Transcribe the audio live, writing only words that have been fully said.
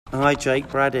Hi Jake,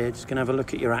 Brad here, just going to have a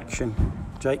look at your action.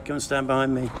 Jake, come and stand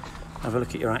behind me, have a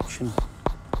look at your action.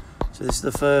 So this is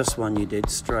the first one you did,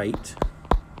 straight.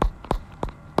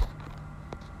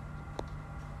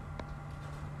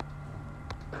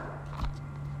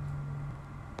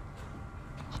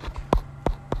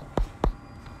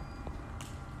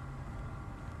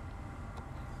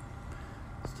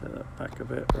 Let's take that back a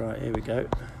bit, right, here we go.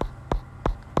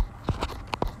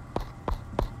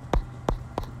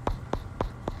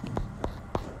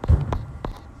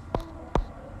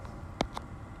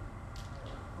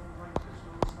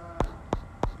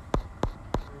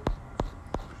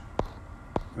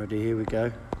 Ready, here we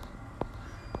go.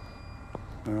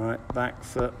 All right, back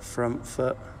foot, front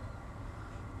foot.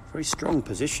 Very strong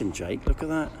position, Jake, look at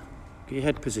that. Look at your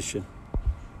head position.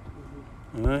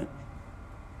 All right,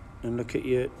 and look at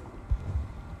your,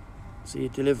 see your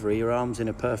delivery, your arm's in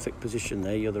a perfect position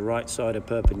there. You're the right side of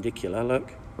perpendicular,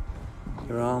 look.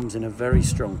 Your arm's in a very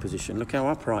strong position. Look how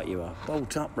upright you are,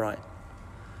 bolt upright.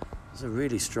 It's a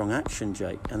really strong action,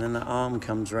 Jake. And then that arm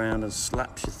comes around and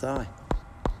slaps your thigh.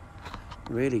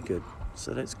 Really good.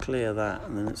 So let's clear that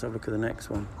and then let's have a look at the next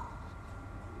one.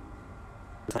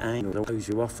 That angle throws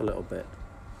you off a little bit.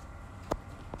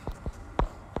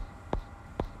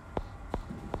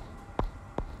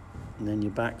 And then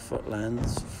your back foot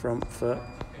lands, front foot.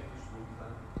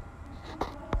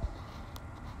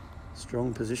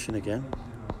 Strong position again.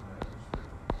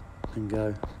 And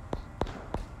go.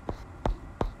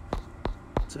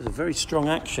 So it's a very strong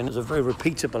action. It's a very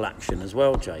repeatable action as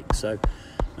well, Jake. So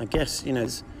I guess, you know,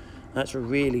 that's a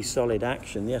really solid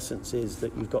action. The essence is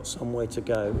that you've got somewhere to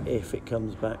go if it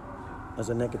comes back as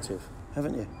a negative,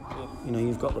 haven't you? Yeah. You know,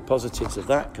 you've got the positives of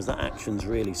that because that action's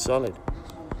really solid.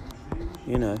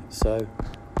 You know, so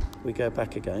we go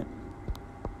back again.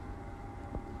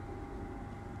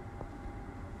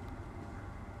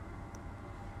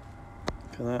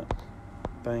 Look at that.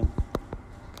 Bang.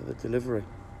 Look at the delivery.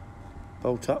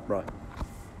 Bolt upright.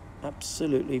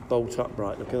 Absolutely bolt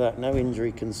upright. Look at that. No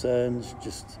injury concerns,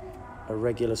 just a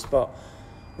regular spot.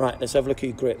 Right, let's have a look at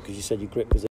your grip because you said your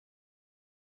grip was